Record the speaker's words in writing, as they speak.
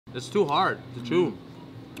It's too hard to chew.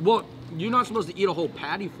 Well, you're not supposed to eat a whole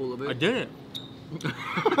patty full of it. I didn't.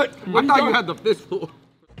 I thought you had the fistful.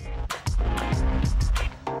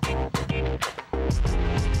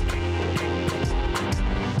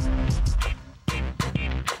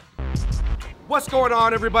 What's going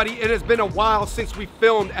on, everybody? It has been a while since we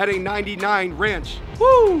filmed at a 99 Ranch.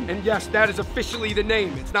 Woo! And yes, that is officially the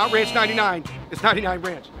name. It's not Ranch 99, it's 99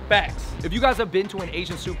 Ranch. Facts. If you guys have been to an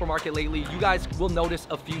Asian supermarket lately, you guys will notice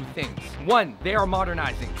a few things. 1, they are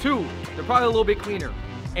modernizing. 2, they're probably a little bit cleaner.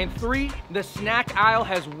 And 3, the snack aisle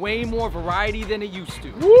has way more variety than it used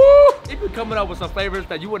to. Woo! They've been coming up with some flavors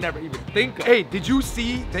that you would never even think of. Hey, did you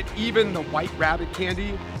see that even the White Rabbit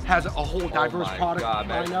candy has a whole diverse product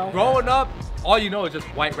line now? Growing up, all you know is just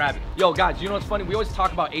White Rabbit. Yo, guys, you know what's funny? We always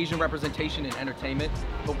talk about Asian representation in entertainment,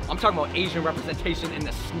 but I'm talking about Asian representation in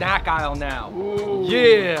the snack aisle now. Ooh.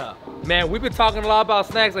 Yeah. Man, we've been talking a lot about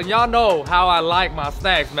snacks, and y'all know how I like my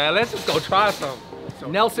snacks, man. Let's just go try some.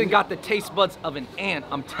 Nelson got the taste buds of an ant.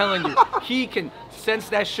 I'm telling you, he can sense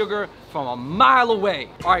that sugar from a mile away.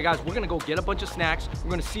 All right, guys, we're gonna go get a bunch of snacks. We're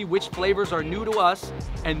gonna see which flavors are new to us,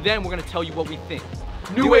 and then we're gonna tell you what we think.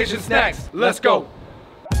 New Asian snacks, let's go.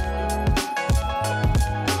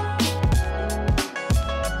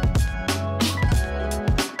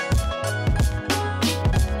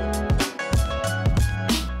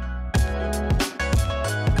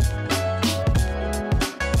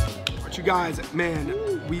 You guys, man,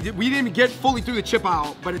 we didn't even get fully through the chip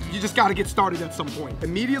aisle, but you just got to get started at some point.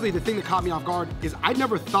 Immediately, the thing that caught me off guard is I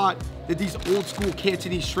never thought that these old school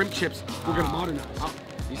Cantonese shrimp chips were gonna modernize.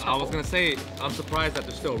 I was gonna say, I'm surprised that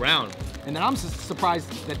they're still around. And then I'm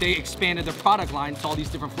surprised that they expanded their product line to all these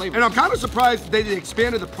different flavors. And I'm kind of surprised that they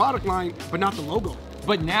expanded the product line, but not the logo.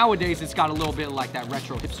 But nowadays, it's got a little bit like that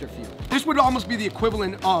retro hipster feel. This would almost be the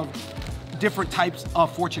equivalent of different types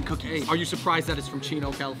of fortune cookies. Hey, are you surprised that it's from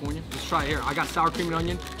Chino, California? Let's try it here. I got sour cream and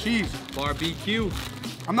onion. Cheese. Barbecue.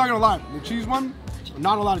 I'm not gonna lie, the cheese one,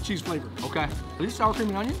 not a lot of cheese flavor. Okay. Are these sour cream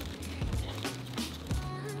and onion?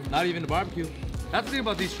 Not even the barbecue. That's the thing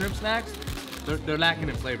about these shrimp snacks, they're lacking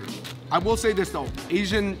in flavor. I will say this though,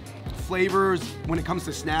 Asian flavors, when it comes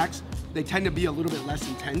to snacks, they tend to be a little bit less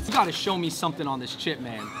intense. You gotta show me something on this chip,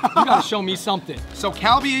 man. You gotta show me something. So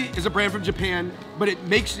Calbee is a brand from Japan, but it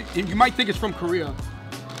makes, you might think it's from Korea,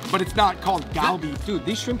 but it's not called Galbi. Dude,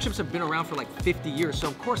 these shrimp chips have been around for like 50 years, so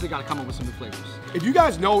of course they gotta come up with some new flavors. If you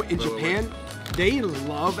guys know, in Japan, they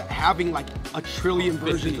love having like a trillion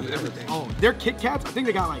versions of everything. Oh, their Kit Kats, I think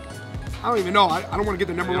they got like, I don't even know. I don't want to get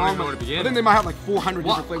the number wrong, but I think they might have like 400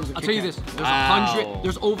 different flavors of I'll Kit tell you Kats. this,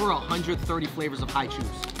 there's over 130 flavors of high chews.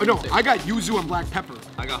 Oh no, I got yuzu and black pepper.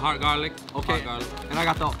 I got hot garlic. Okay, hot garlic. And I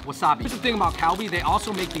got the wasabi. Here's the thing about Calbee, they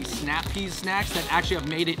also make these snap peas snacks that actually have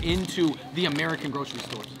made it into the American grocery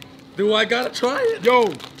stores. Do I gotta try it? Yo,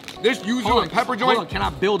 this yuzu and pepper joint. Hold on, can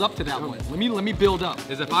I build up to that one? Let me build up.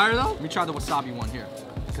 Is it fire though? Let me try the wasabi one here.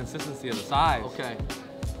 Consistency of the size. Okay.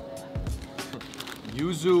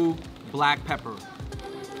 Yuzu, black pepper.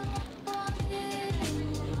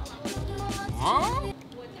 Huh?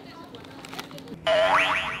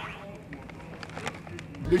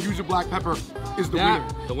 The yuzu black pepper is the winner.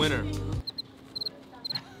 The winner.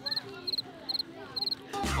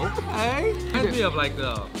 Okay. Reminds me of like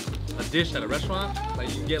a dish at a restaurant,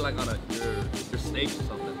 like you get like on your steaks or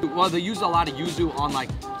something. Well, they use a lot of yuzu on like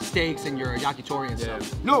steaks and your yakitori and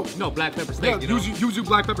stuff. No, black pepper steak. Yeah, you know? yuzu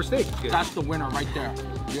black pepper steak. That's the winner right there.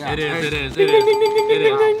 Yeah. It is. It is. Ding, It ding, is. ding, ding, ding, It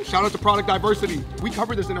ding, is. ding. Shout out to product diversity. We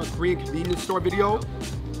covered this in our Korean convenience store video.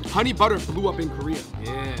 Honey butter blew up in Korea.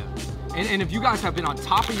 Yeah. And if you guys have been on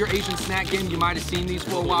top of your Asian snack game, you might have seen these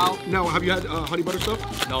for a while. Now, have you had honey butter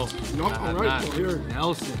stuff? No. No? All right, well, here.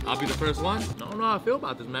 Nelson. I'll be the first one. I don't know how I feel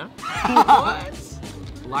about this, man. What?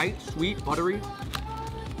 Light, sweet, buttery.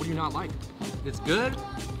 What do you not like? It's good.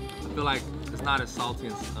 I feel like it's not as salty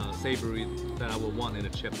and savory that I would want in a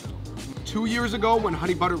chip though. 2 years ago, when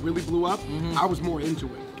honey butter really blew up, I was more into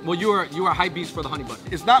it. Well, you are hype beast for the honey butter.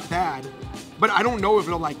 It's not bad, but I don't know if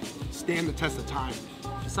it'll like stand the test of time.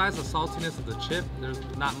 Besides the saltiness of the chip, there's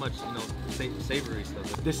not much, savory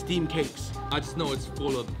stuff. The steam cakes. I just know it's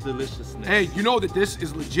full of deliciousness. Hey, you know that this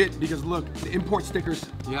is legit because look, the import stickers.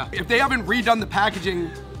 Yeah. If they haven't redone the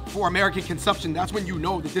packaging for American consumption, that's when you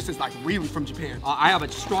know that this is like really from Japan. I have a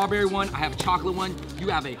strawberry one, I have a chocolate one, you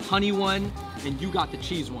have a honey one, and you got the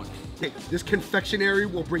cheese one. Hey, this confectionery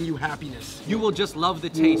will bring you happiness. You will just love the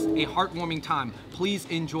taste. A heartwarming time. Please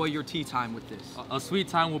enjoy your tea time with this. A sweet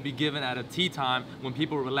time will be given at a tea time when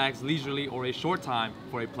people relax leisurely, or a short time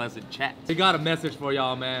for a pleasant chat. They got a message for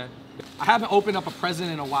y'all, man. I haven't opened up a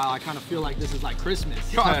present in a while. I kind of feel like this is like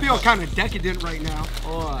Christmas. Yo, I feel kind of decadent right now.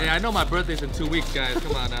 Hey, I know my birthday's in 2 weeks, guys.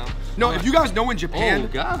 Come on now. No, if you guys know in Japan,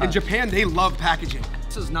 God. in Japan they love packaging.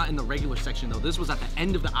 This is not in the regular section though. This was at the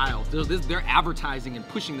end of the aisle. They're advertising and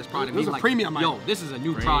pushing this product. This is a premium Yo, item. this is a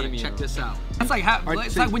new product. Check this out. It's like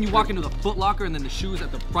it's so like when you walk into the Foot Locker and then the shoes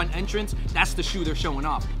at the front entrance. That's the shoe they're showing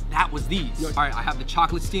off. That was these. All right, I have the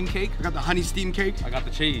chocolate steam cake. I got the honey steam cake. I got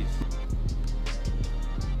the cheese.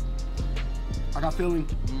 I got filling.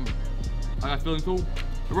 I got filling too.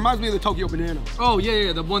 It reminds me of the Tokyo banana. Oh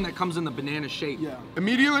yeah, the one that comes in the banana shape. Yeah.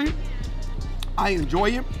 Immediately, I enjoy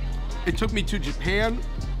it. It took me to Japan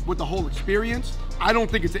with the whole experience. I don't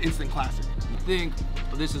think it's an instant classic. I think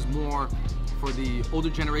this is more for the older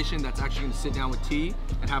generation that's actually gonna sit down with tea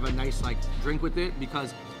and have a nice like drink with it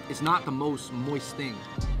because it's not the most moist thing.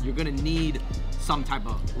 You're gonna need some type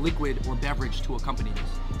of liquid or beverage to accompany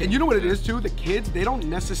this. And you know what it is too? The kids, they don't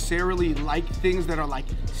necessarily like things that are like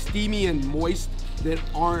steamy and moist that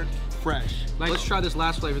aren't fresh. Let's try this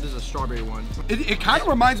last flavor. This is a strawberry one. It kind of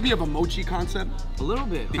reminds me of a mochi concept. A little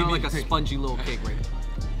bit, kind of like a spongy little cake right here.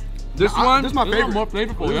 This one, this is my This favorite. one more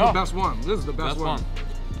flavorful, This is yeah. the best one. This is the best one.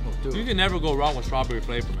 Oh, dude. You can never go wrong with strawberry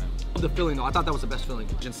flavor, man. The filling though, I thought that was the best filling.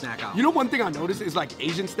 Asian snack out. You know, one thing I noticed is like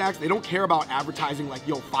Asian snacks, they don't care about advertising like,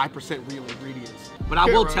 yo, 5% real ingredients. But I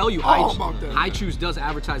will tell you, that. High Chews does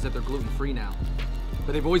advertise that they're gluten-free now.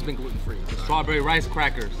 But they've always been gluten-free. Strawberry rice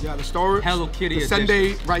crackers. Yeah, the Star Hello Kitty the edition.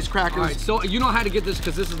 Senbei rice crackers. All right, so you know how to get this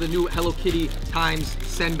because this is the new Hello Kitty times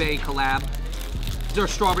Senbei collab. They're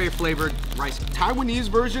strawberry flavored rice. Taiwanese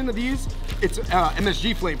version of these, it's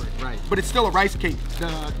MSG flavored. Right. But it's still a rice cake.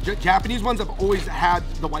 The Japanese ones have always had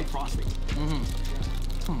the white frosting.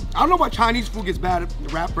 I don't know why Chinese food gets bad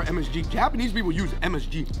rap for MSG. Japanese people use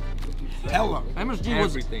MSG. Hella. MSG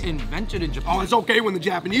was invented in Japan. Oh, it's okay when the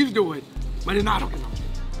Japanese do it, but it's not okay.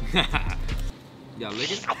 Yeah,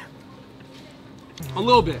 lick it. A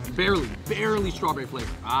little bit, barely strawberry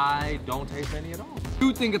flavor. I don't taste any at all. I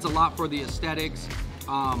do think it's a lot for the aesthetics,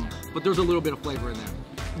 but there's a little bit of flavor in there.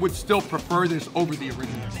 Would still prefer this over the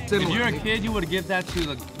original. If you're a kid, you would give that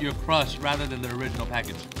to your crush rather than the original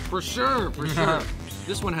package. For sure, for sure.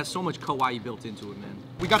 This one has so much kawaii built into it, man.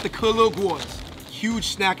 We got the Guos, huge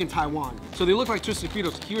snack in Taiwan. So they look like Twisted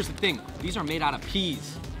Fritos. Here's the thing, these are made out of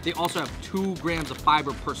peas. They also have 2 grams of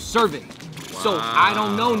fiber per serving. So I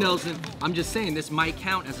don't know, Nelson. I'm just saying this might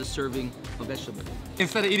count as a serving of vegetables.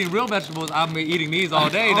 Instead of eating real vegetables, I'm eating these all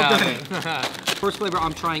day now. First flavor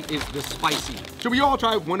I'm trying is the spicy. Should we all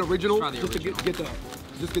try one original? Try the just original.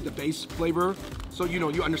 to get the base flavor, so you know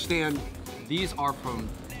you understand. These are from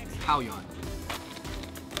Taoyuan.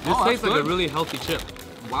 This tastes like a really healthy chip.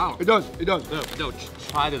 Wow. It does. Yo,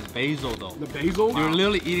 try this basil though. The basil. You're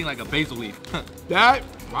literally eating like a basil leaf. That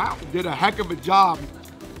did a heck of a job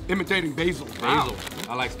imitating basil. Basil.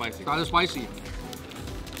 I like spicy. Try the spicy.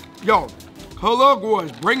 Yo, Guos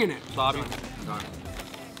is bringing it. Wasabi.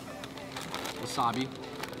 Wasabi.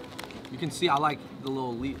 You can see I like the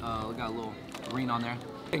little, got a little green on there.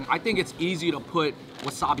 I think it's easy to put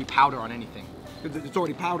wasabi powder on anything. It's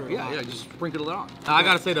already powdered. Yeah, just sprinkle it on. I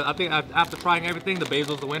gotta say that I think after trying everything, the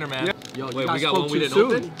basil's the winner, man. Yeah. Yo, Wait, you we guys got spoke one we too didn't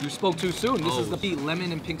soon. open? You spoke too soon. This Oh. is the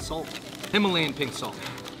lemon and pink salt. Himalayan pink salt.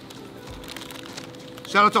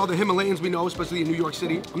 Shout out to all the Himalayans we know, especially in New York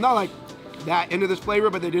City. I'm not like that into this flavor,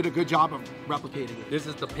 but they did a good job of replicating it. This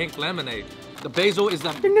is the pink lemonade. The basil is the,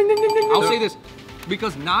 I'll say this,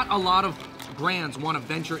 because not a lot of brands want to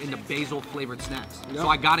venture into basil flavored snacks. Yep. So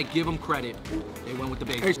I gotta give them credit. They went with the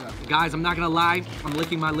basil. Hey. Guys, I'm not gonna lie, I'm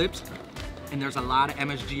licking my lips and there's a lot of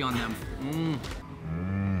MSG on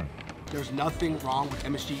them. There's nothing wrong with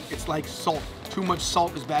MSG. It's like salt. Too much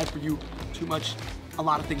salt is bad for you. A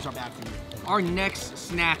lot of things are bad for you. Our next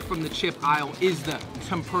snack from the chip aisle is the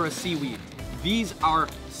tempura seaweed. These are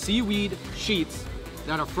seaweed sheets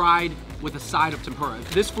that are fried with a side of tempura.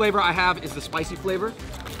 This flavor I have is the spicy flavor.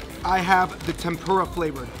 I have the tempura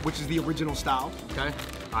flavored, which is the original style. Okay.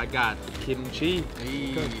 I got kimchi.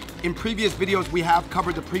 Hey. In previous videos, we have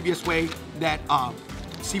covered the previous way that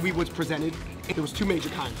seaweed was presented. There was 2 major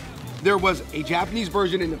kinds. There was a Japanese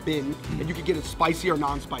version in a bin, and you could get it spicy or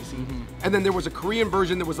non-spicy. And then there was a Korean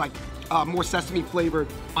version that was like more sesame flavored.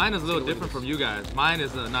 Mine is a little different from you guys. Mine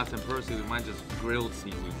is not tempura seaweed. Mine's just grilled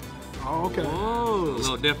seaweed. Oh, okay. Whoa. A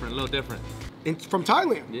little different. It's from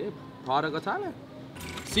Thailand. Yeah, product of Thailand.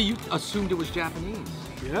 See, you assumed it was Japanese.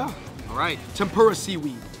 Yeah. All right. Tempura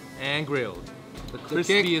seaweed. And grilled. The kick-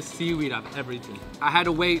 crispiest seaweed I've ever eaten. I had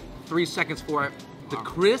to wait 3 seconds for it. The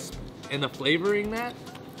crisp and the flavoring that,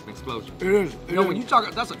 explosion. It is. Yo, when you talk,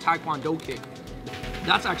 that's a Taekwondo kick.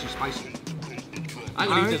 That's actually spicy. I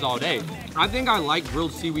can eat this all day. I think I like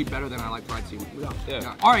grilled seaweed better than I like fried seaweed.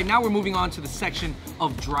 Yeah. All right, now we're moving on to the section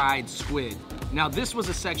of dried squid. Now this was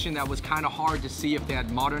a section that was kind of hard to see if they had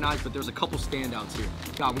modernized, but there's a couple standouts here.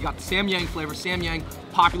 We got the Samyang flavor. Samyang,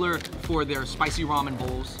 popular for their spicy ramen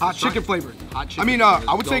bowls. Hot chicken flavored. Hot chicken. I mean,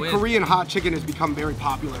 I would say go in. Korean hot chicken has become very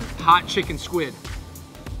popular. Hot chicken squid.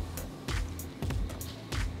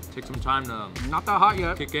 Take some time to Not that hot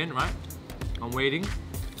yet. kick in, right? I'm waiting.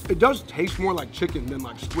 It does taste more like chicken than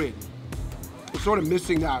like squid. It's sort of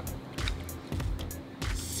missing that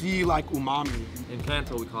sea-like umami. In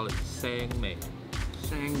Canto, we call it sang-mei.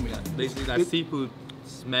 Sangmyeon. Basically, that seafood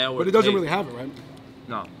smell. But it doesn't really have it, right?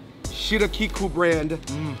 No. Shirakiku brand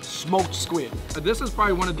smoked squid. This is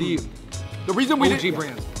probably one of the The reason we OG didn't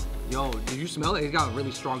brands. Yo, did you smell it? It's got a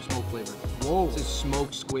really strong smoke flavor. Whoa. This is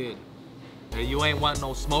smoked squid. Hey, you ain't want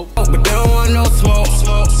no smoke. But they don't want no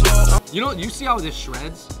smoke. You know, you see how this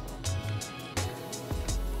shreds?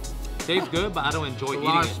 Tastes good, but I don't enjoy A eating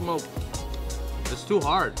lot it. of smoke. It's too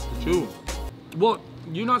hard to chew. Well,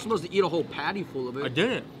 you're not supposed to eat a whole patty full of it. I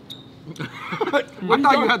didn't. I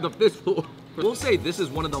thought you had the fistful. We'll say this is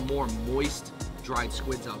one of the more moist dried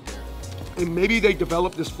squids out there. And maybe they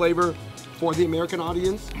developed this flavor for the American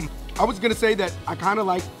audience. I was gonna say that I kind of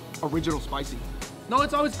like original spicy. No,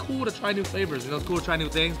 it's always cool to try new flavors. You know, it's cool to try new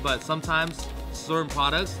things, but sometimes certain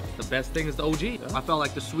products, the best thing is the OG. I felt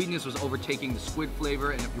like the sweetness was overtaking the squid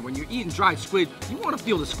flavor, and when you're eating dried squid, you want to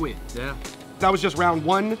feel the squid. Yeah. That was just round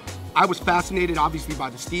one. I was fascinated, obviously, by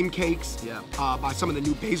the steam cakes, Yeah. by some of the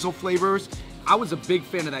new basil flavors. I was a big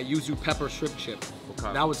fan of that yuzu pepper shrimp chip.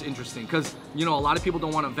 Okay. That was interesting because, you know, a lot of people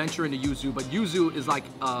don't want to venture into yuzu, but yuzu is like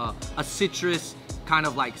a citrus kind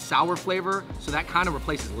of like sour flavor, so that kind of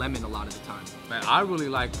replaces lemon a lot of the time. Man, I really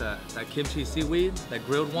like that kimchi seaweed, that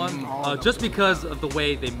grilled one. Oh, Just because of the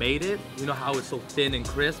way they made it. You know how it's so thin and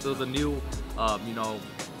crisp. It was a new,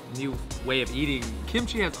 new way of eating.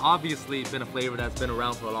 Kimchi has obviously been a flavor that's been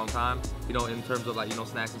around for a long time, you know, in terms of like, you know,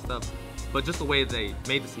 snacks and stuff. But just the way they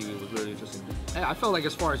made the seaweed was really interesting. Hey, I felt like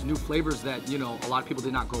as far as new flavors that, you know, a lot of people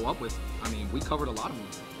did not grow up with, I mean, we covered a lot of them.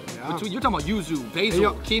 Yeah. You're talking about yuzu, basil, Hey,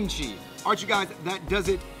 yo. kimchi. All right, you guys, that does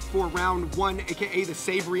it for round one, AKA the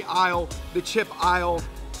savory aisle, the chip aisle.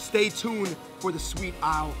 Stay tuned for the sweet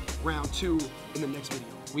aisle, round two, in the next video.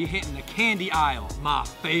 We hitting the candy aisle, my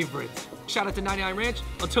favorite. Shout out to 99 Ranch.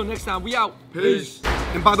 Until next time, we out. Peace.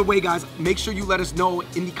 And by the way, guys, make sure you let us know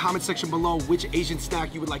in the comment section below which Asian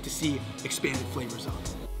snack you would like to see expanded flavors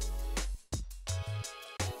of.